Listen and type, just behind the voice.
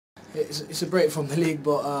It's a break from the league,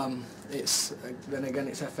 but then again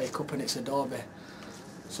it's FA Cup and it's a derby,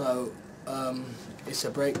 so it's a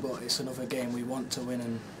break, but it's another game we want to win,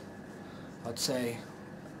 and I'd say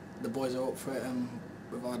the boys are up for it, and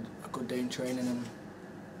we've had a good day in training, and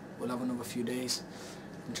we'll have another few days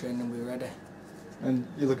in training and we're ready. And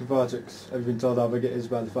you're looking forward to it 'cause have you been told how big it is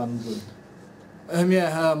by the fans?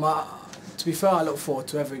 To be fair, I look forward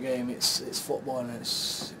to every game. It's football and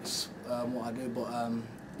it's what I do, but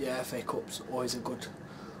yeah, FA Cup's always a good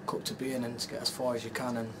cup to be in and to get as far as you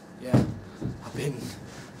can, and yeah, I've been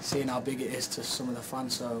seeing how big it is to some of the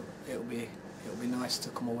fans, so it'll be nice to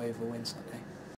come away with a win Saturday.